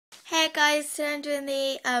Hey guys, today I'm doing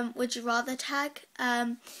the Would You Rather tag.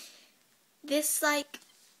 This it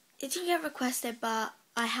didn't get requested, but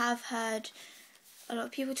I have heard a lot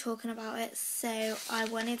of people talking about it, so I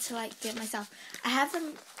wanted to do it myself. I have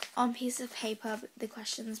them on pieces of paper, the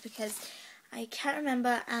questions, because I can't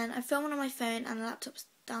remember, and I filmed one on my phone and the laptop's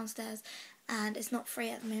downstairs and it's not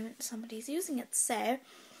free at the moment, somebody's using it. So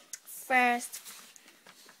first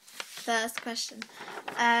question.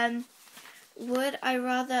 Would I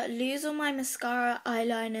rather lose all my mascara,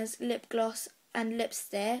 eyeliners, lip gloss and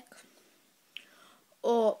lipstick,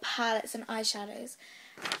 or palettes and eyeshadows?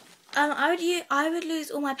 I would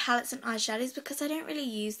lose all my palettes and eyeshadows because I don't really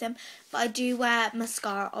use them, but I do wear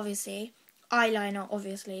mascara, obviously, eyeliner,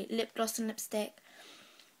 obviously, lip gloss and lipstick.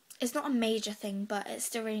 It's not a major thing, but it's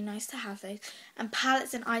still really nice to have those. And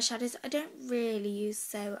palettes and eyeshadows I don't really use,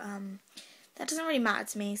 so that doesn't really matter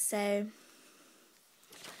to me. So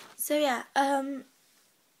yeah,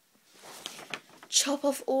 chop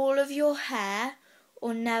off all of your hair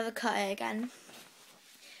or never cut it again.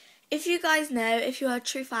 If you guys know, if you're a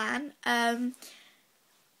true fan, I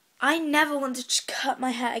never want to cut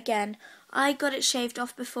my hair again. I got it shaved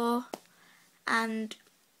off before and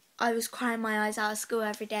I was crying my eyes out of school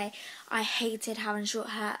every day. I hated having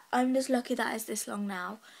short hair. I'm just lucky that it's this long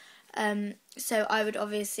now. So I would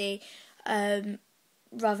obviously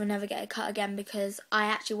rather never get it cut again, because I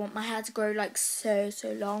actually want my hair to grow so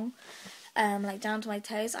long, down to my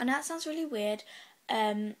toes. I know that sounds really weird,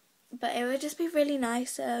 but it would just be really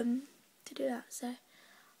nice to do that. So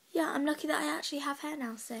yeah, I'm lucky that I actually have hair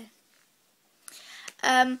now. So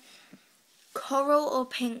coral or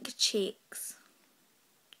pink cheeks?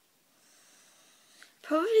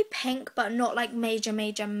 Probably pink, but not major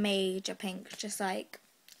pink, just a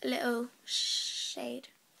little shade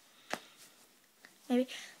maybe.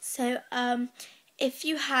 So if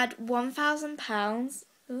you had £1,000,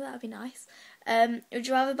 ooh, that'd be nice, would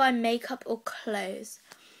you rather buy makeup or clothes?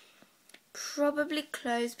 Probably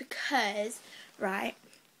clothes, because right,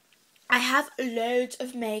 I have loads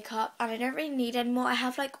of makeup and I don't really need any more. I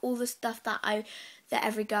have all the stuff that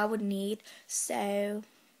every girl would need, so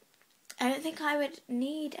I don't think I would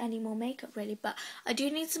need any more makeup really, but I do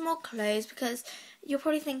need some more clothes, because you're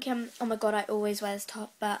probably thinking, oh my god, I always wear this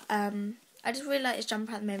top, but I just really like this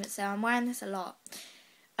jumper at the moment, so I'm wearing this a lot.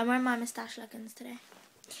 I'm wearing my moustache leggings today.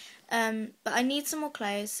 But I need some more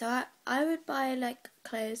clothes, so I would buy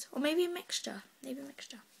clothes, or maybe a mixture.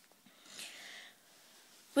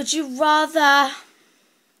 Would you rather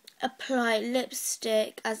apply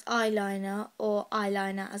lipstick as eyeliner or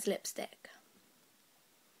eyeliner as lipstick?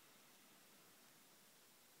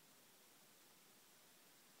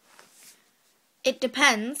 It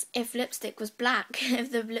depends if lipstick was black. If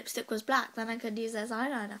the lipstick was black, then I could use it as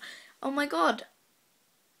eyeliner. Oh my god,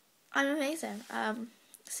 I'm amazing.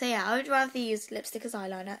 So yeah, I would rather use lipstick as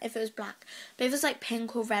eyeliner if it was black. But if it was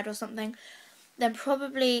pink or red or something, then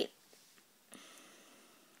probably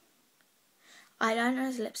eyeliner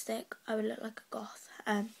as lipstick. I would look like a goth.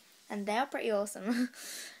 And they are pretty awesome.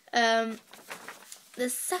 The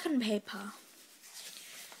second paper.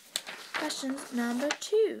 Question number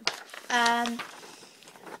 2.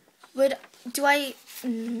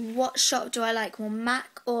 What shop do I like more,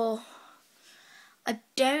 MAC or... I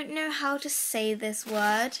don't know how to say this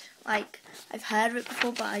word. I've heard of it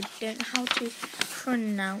before, but I don't know how to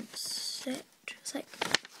pronounce it.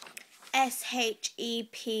 It's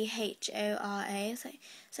Shephora. It's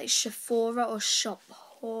like Sephora or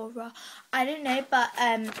Shophora. I don't know, but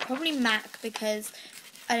probably MAC, because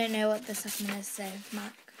I don't know what the second one is, so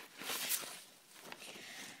MAC.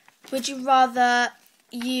 Would you rather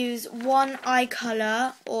use one eye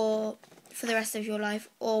colour or for the rest of your life,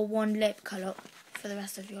 or one lip colour for the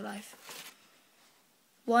rest of your life?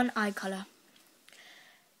 One eye colour.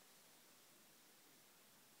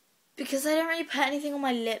 Because I don't really put anything on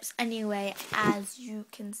my lips anyway, as you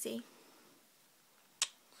can see.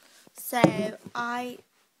 So I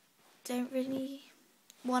don't really...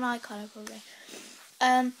 one eye colour probably.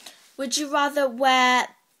 Would you rather wear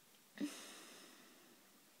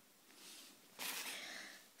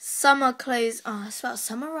summer clothes... oh, I spelled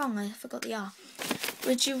summer wrong, I forgot the R.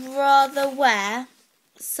 Would you rather wear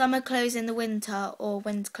summer clothes in the winter or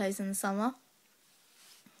winter clothes in the summer?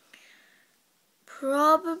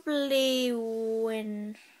 Probably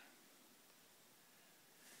winter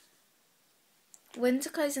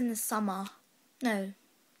clothes in the summer. No.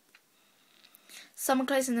 Summer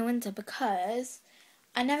clothes in the winter, because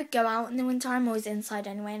I never go out in the winter. I'm always inside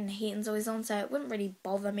anyway, and the heating's always on, so it wouldn't really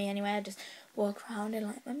bother me anyway. I'd just walk around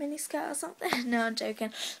in my mini skirt or something. No, I'm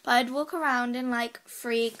joking. But I'd walk around in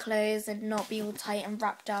free clothes and not be all tight and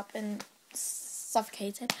wrapped up and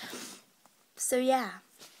suffocated. So yeah.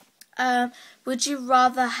 Would you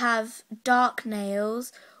rather have dark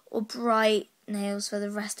nails or bright nails for the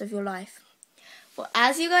rest of your life? Well,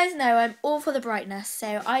 as you guys know, I'm all for the brightness,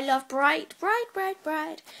 so I love bright.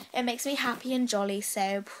 It makes me happy and jolly,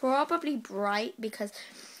 so probably bright, because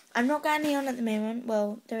I'm not got any on at the moment.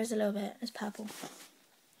 Well, there is a little bit. It's purple.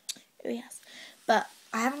 Oh, yes. But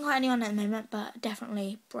I haven't got any on at the moment, but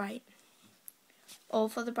definitely bright. All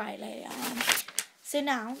for the bright lady. So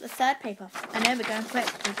now, the third paper. I know we're going quick.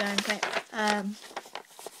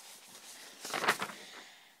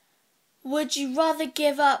 Would you rather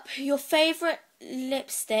give up your favourite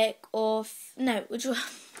lipstick or...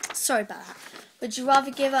 sorry about that. Would you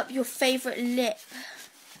rather give up your favourite lip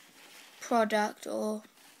product or...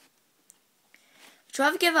 Would you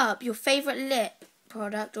rather give up your favourite lip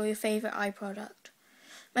product or your favourite eye product?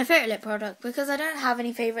 My favourite lip product, because I don't have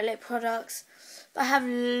any favourite lip products. But I have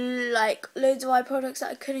like loads of eye products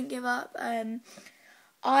that I couldn't give up.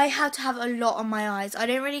 I had to have a lot on my eyes. I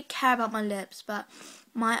don't really care about my lips, but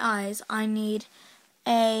my eyes, I need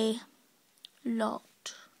a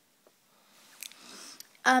lot.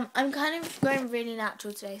 I'm kind of going really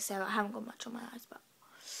natural today, so I haven't got much on my eyes, but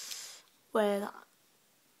with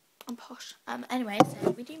I'm posh. Anyway,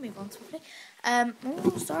 so we do move on swiftly. Oh,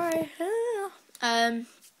 sorry.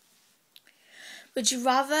 Would you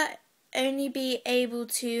rather only be able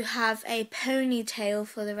to have a ponytail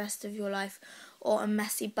for the rest of your life or a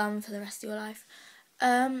messy bun for the rest of your life?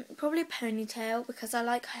 Probably ponytail, because I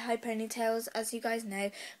like high ponytails, as you guys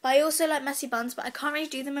know. But I also like messy buns, but I can't really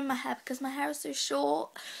do them in my hair because my hair is so short.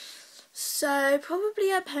 So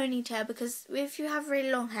probably a ponytail, because if you have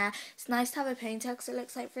really long hair, it's nice to have a ponytail because it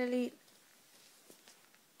looks like really...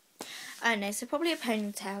 I don't know, so probably a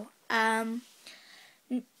ponytail.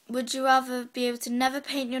 Would you rather be able to never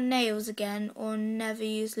paint your nails again or never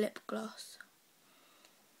use lip gloss?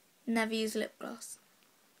 Never use lip gloss.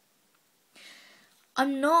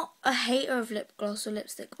 I'm not a hater of lip gloss or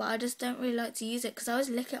lipstick, but I just don't really like to use it because I always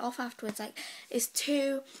lick it off afterwards. Like, it's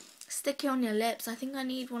too sticky on your lips. I think I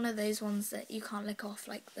need one of those ones that you can't lick off,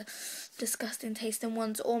 like the disgusting tasting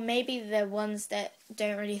ones, or maybe the ones that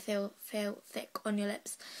don't really feel thick on your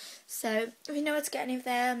lips. So if you know where to get any of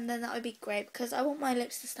them, then that would be great, because I want my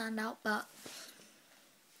lips to stand out, but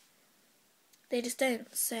they just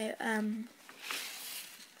don't. So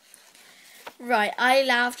right, I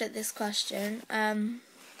laughed at this question.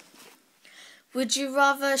 Would you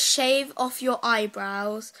rather shave off your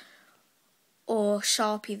eyebrows or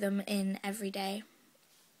Sharpie them in every day?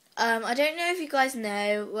 I don't know if you guys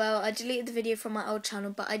know. Well, I deleted the video from my old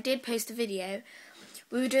channel, but I did post a video.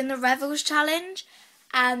 We were doing the Revels challenge,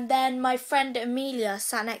 and then my friend Amelia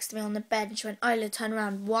sat next to me on the bed and she went, "Isla, turn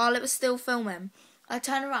around," while it was still filming. I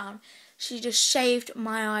turned around. She just shaved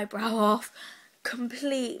my eyebrow off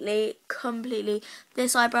completely.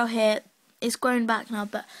 This eyebrow here is grown back now,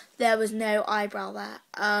 but there was no eyebrow there.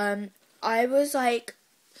 I was like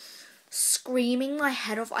screaming my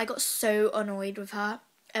head off. I got so annoyed with her,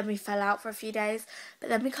 and we fell out for a few days, but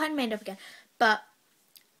then we kind of made up again. But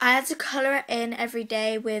I had to colour it in every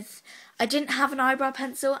day with... I didn't have an eyebrow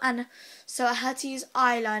pencil, and so I had to use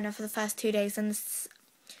eyeliner for the first 2 days, and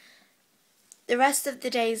the rest of the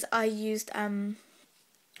days I used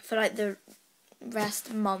for like the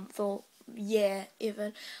rest month or year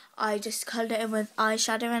even, I just coloured it in with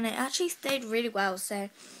eyeshadow, and it actually stayed really well. So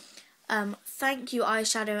thank you,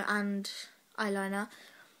 eyeshadow and eyeliner.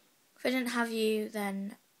 If I didn't have you,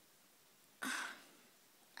 then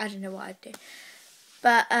I don't know what I'd do.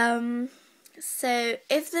 But so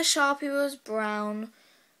if the Sharpie was brown,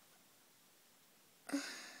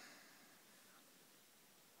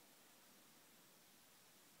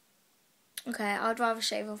 okay, I'd rather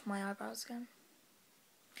shave off my eyebrows again.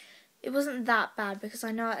 It wasn't that bad because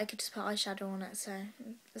I know I could just put eyeshadow on it, so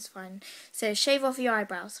it's fine. So shave off your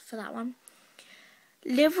eyebrows for that one.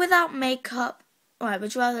 Live without makeup. Right,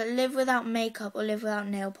 would you rather live without makeup or live without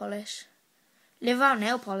nail polish? Live without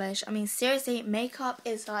nail polish. I mean, seriously, makeup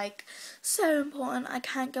is like so important. I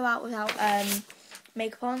can't go out without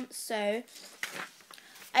makeup on. So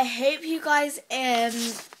I hope you guys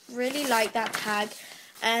really like that tag.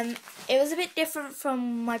 It was a bit different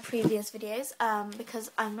from my previous videos because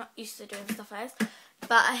I'm not used to doing stuff like this.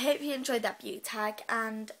 But I hope you enjoyed that beauty tag,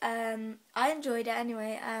 and I enjoyed it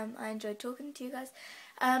anyway. I enjoyed talking to you guys.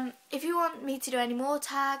 If you want me to do any more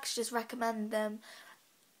tags, just recommend them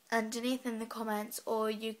underneath in the comments,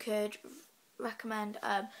 or you could recommend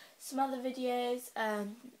some other videos.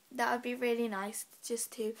 That would be really nice,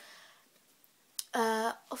 just to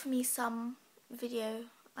offer me some video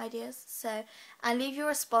ideas. So, and leave your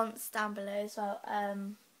response down below as well.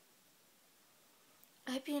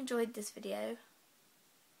 I hope you enjoyed this video,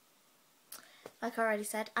 like I already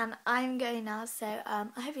said, and I'm going now, so I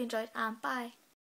hope you enjoyed, and bye.